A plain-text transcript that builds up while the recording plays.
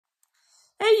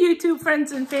Hey YouTube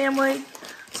friends and family.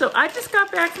 So I just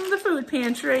got back from the food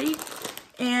pantry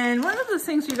and one of the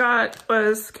things we got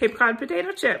was Cape Cod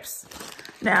potato chips.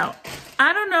 Now,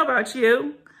 I don't know about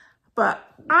you, but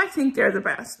I think they're the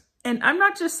best. And I'm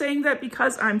not just saying that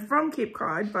because I'm from Cape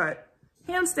Cod, but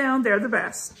hands down, they're the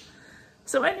best.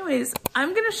 So anyways,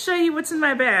 I'm gonna show you what's in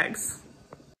my bags.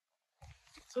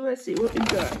 So let's see what we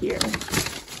got here.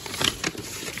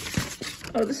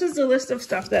 Oh, this is the list of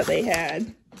stuff that they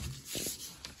had.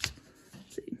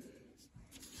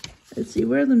 Let's see,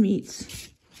 where are the meats?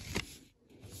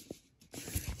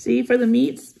 See, for the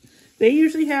meats, they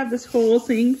usually have this whole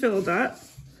thing filled up,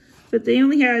 but they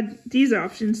only had these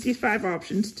options, these 5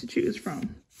 options to choose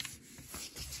from.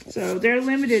 So they're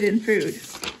limited in food.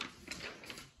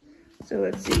 So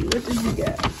let's see, what did we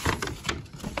get?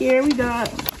 Here we got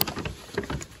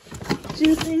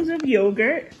 2 things of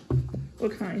yogurt.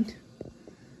 What kind?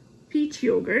 Peach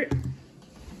yogurt.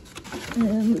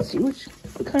 And let's see, what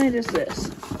kind is this?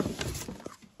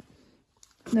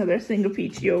 Another thing of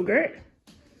peach yogurt.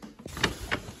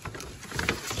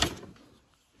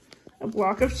 A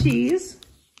block of cheese.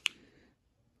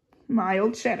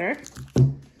 Mild cheddar.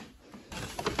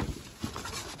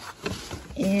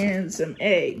 And some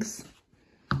eggs.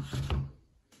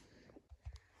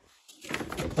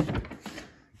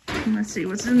 And let's see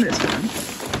what's in this one.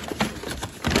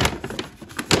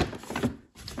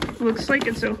 Looks like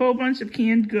it's a whole bunch of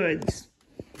canned goods.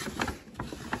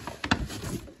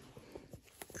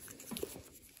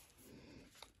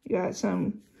 You got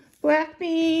some black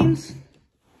beans.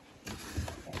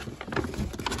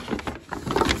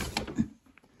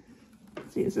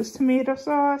 Let's see, is this tomato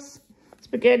sauce?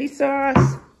 Spaghetti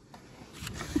sauce?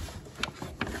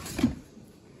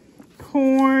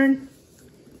 Corn.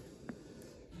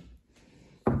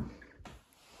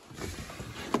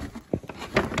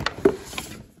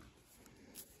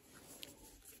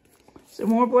 Some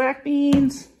more black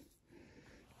beans.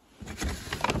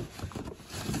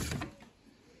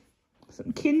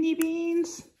 Some kidney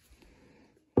beans.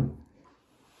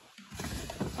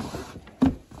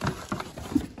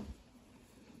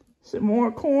 Some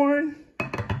more corn.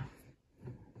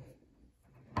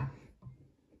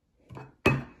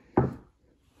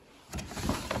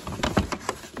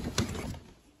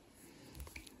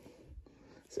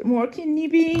 Some more kidney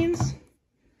beans.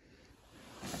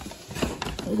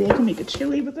 Maybe I can make a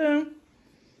chili with them.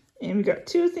 And we got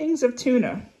 2 things of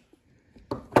tuna.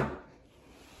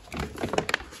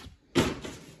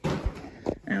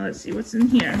 Now let's see what's in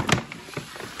here.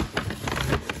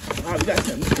 Oh, we got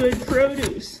some good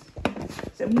produce.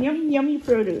 Some yummy, yummy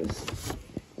produce.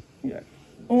 We got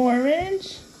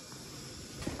orange.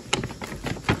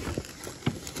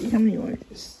 Let's see how many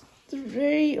oranges.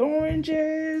 3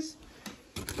 oranges.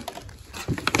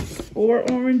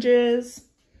 4 oranges.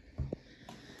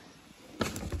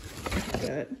 Got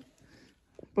a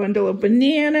bundle of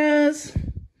bananas.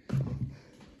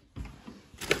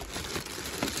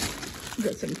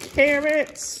 Got some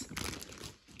carrots.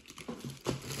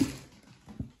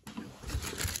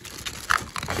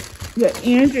 Got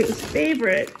Andrew's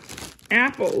favorite,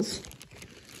 apples.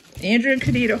 Andrew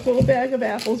could eat a whole bag of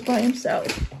apples by himself.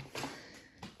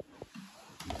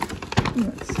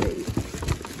 Let's see.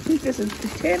 I think this is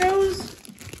potatoes.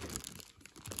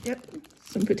 Yep,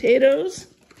 some potatoes.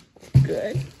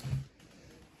 Good.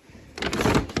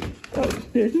 Oh,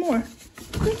 there's more.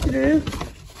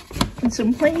 And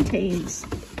some plantains.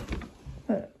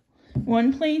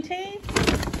 1 plantain.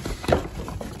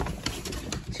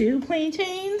 2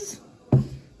 plantains.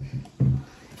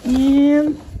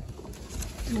 And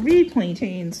 3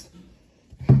 plantains.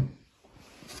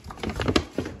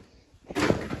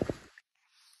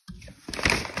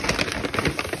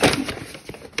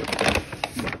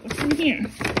 What's in here?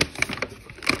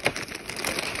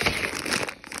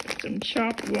 Some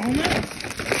chopped walnuts.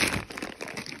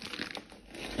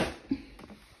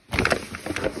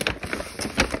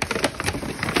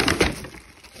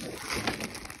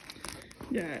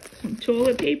 Got some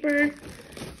toilet paper.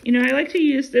 You know, I like to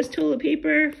use this toilet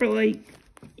paper for, like,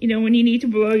 you know, when you need to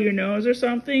blow your nose or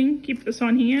something. Keep this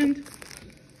on hand.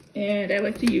 And I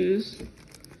like to use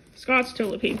Scotch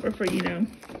toilet paper for, you know,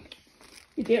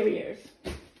 your derrieres.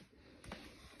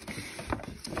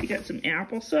 We got some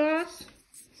applesauce.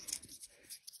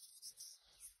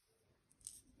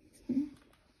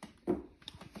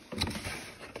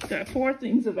 Got 4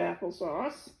 things of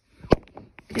applesauce.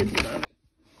 Kids love.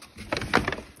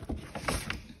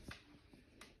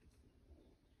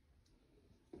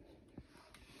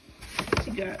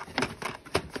 You got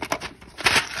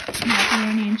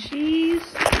macaroni and cheese.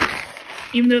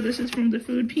 Even though this is from the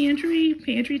food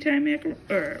pantry time macaroni,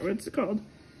 or what's it called?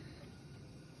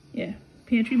 Yeah,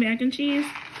 pantry mac and cheese.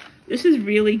 This is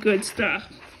really good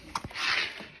stuff.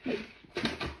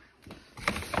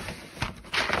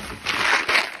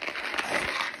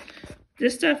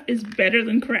 This stuff is better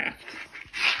than Kraft.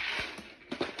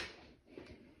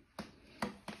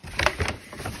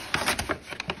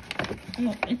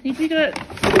 Oh, I think we got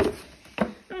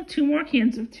 2 more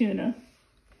cans of tuna.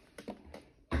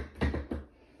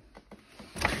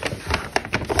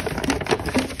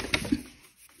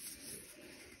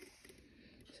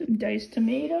 Some diced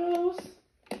tomatoes.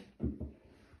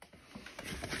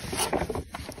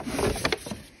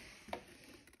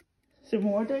 Some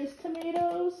more diced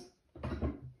tomatoes.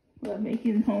 We're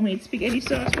making homemade spaghetti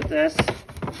sauce with this.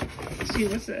 Let's see,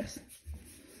 what's this?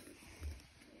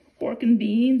 Pork and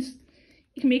beans.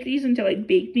 You can make these into like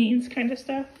baked beans kind of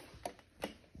stuff.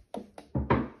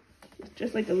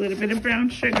 Just like a little bit of brown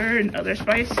sugar and other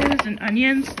spices and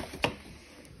onions.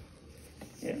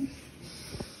 Yeah. There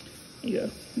you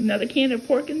go. Another can of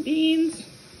pork and beans.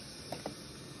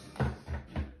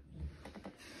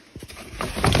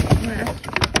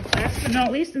 Last but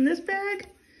not least in this bag,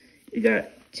 you got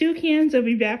 2 cans of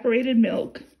evaporated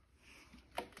milk.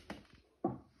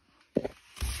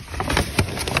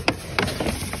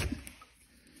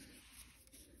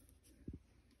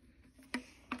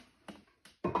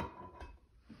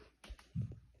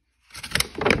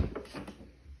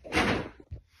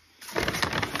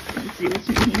 Let's see what's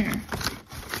in here.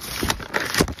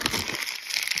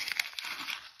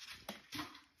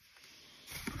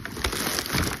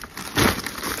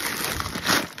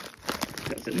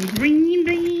 Got some green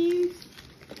beans.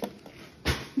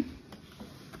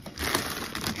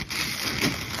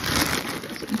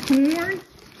 Got some corn.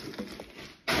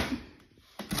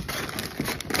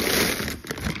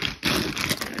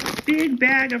 Got a big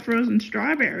bag of frozen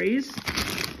strawberries.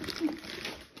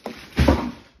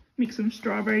 Make some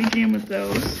strawberry jam with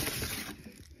those.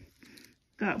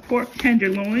 Got pork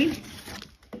tenderloin.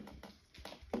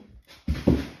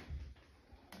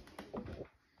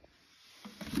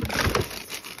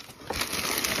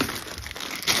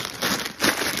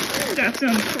 Got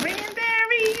some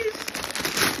cranberries.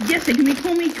 Yes, I can make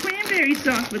homemade cranberry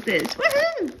sauce with this.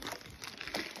 Woohoo!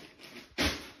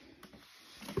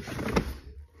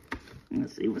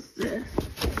 Let's see, what's this?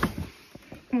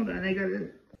 Hold on, I got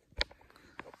it.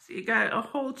 So you got a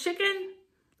whole chicken,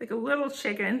 like a little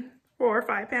chicken, 4 or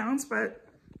 5 pounds, but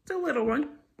it's a little one.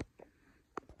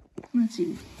 Let's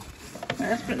see.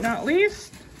 Last but not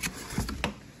least,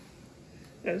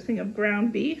 got a thing of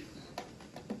ground beef.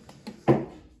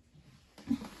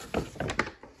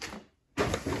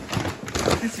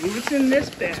 Let's see what's in this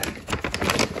bag.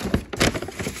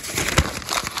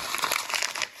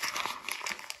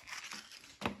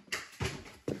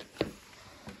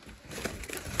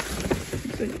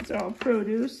 Looks like it's all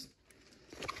produce.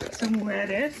 Got some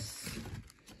lettuce.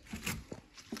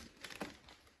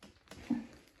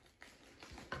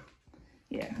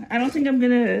 Yeah, I don't think I'm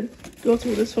gonna go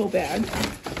through this whole bag.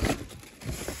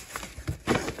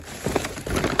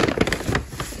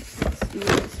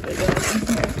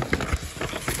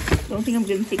 I don't think I'm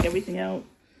gonna take everything out.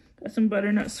 Got some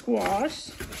butternut squash.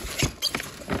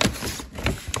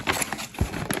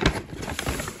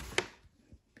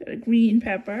 Got a green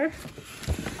pepper.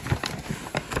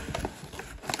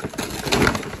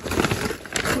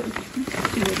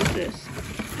 Let's see, what is this?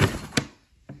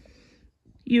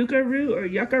 Yucca root or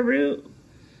yucca root?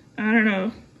 I don't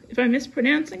know. If I'm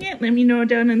mispronouncing it, let me know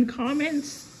down in the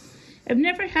comments. I've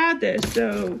never had this,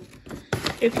 so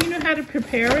if you know how to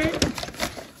prepare it,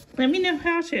 let me know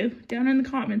how to down in the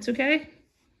comments, okay?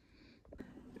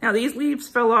 Now these leaves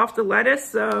fell off the lettuce,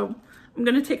 so I'm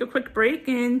gonna take a quick break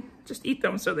and just eat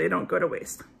them so they don't go to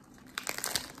waste.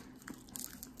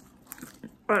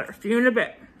 But see you in a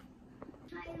bit.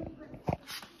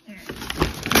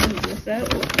 Move this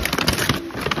out.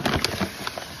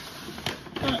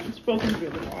 Oh, it's broken through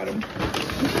the bottom.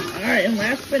 All right, and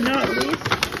last but not least,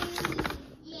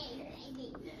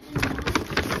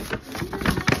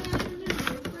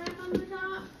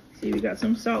 see, we got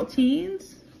some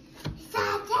saltines.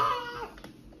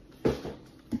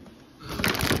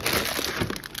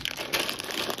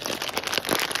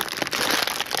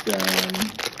 Some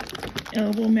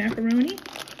elbow macaroni.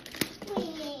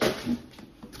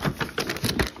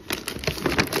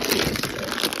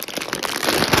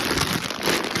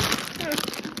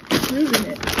 Losing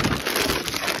it.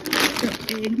 Some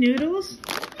egg noodles.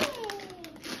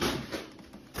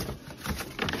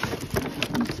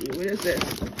 Let's see, what is this?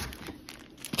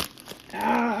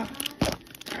 Ah,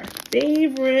 our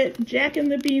favorite Jack and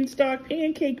the Beanstalk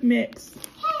pancake mix.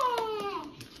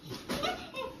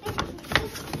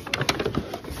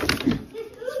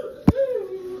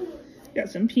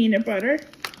 some peanut butter.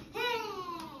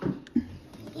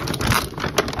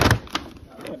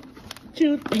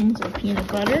 2 things of peanut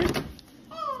butter.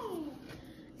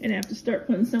 And I have to start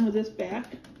putting some of this back.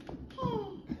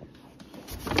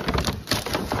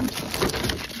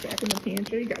 Back in the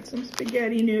pantry, got some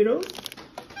spaghetti noodles.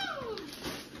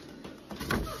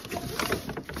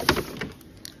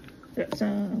 Got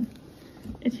some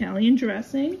Italian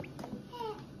dressing.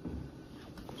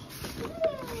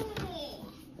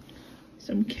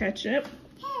 Some ketchup.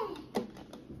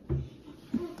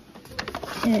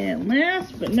 And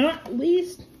last but not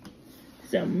least,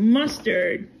 some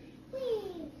mustard.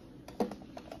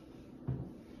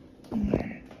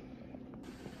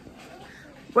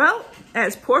 Well,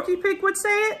 as Porky Pig would say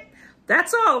it,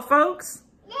 that's all, folks.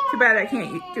 Too bad I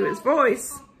can't do his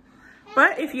voice.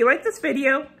 But if you like this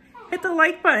video, hit the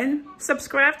like button,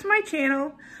 subscribe to my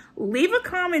channel, leave a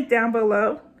comment down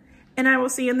below, and I will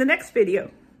see you in the next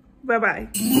video. Bye-bye.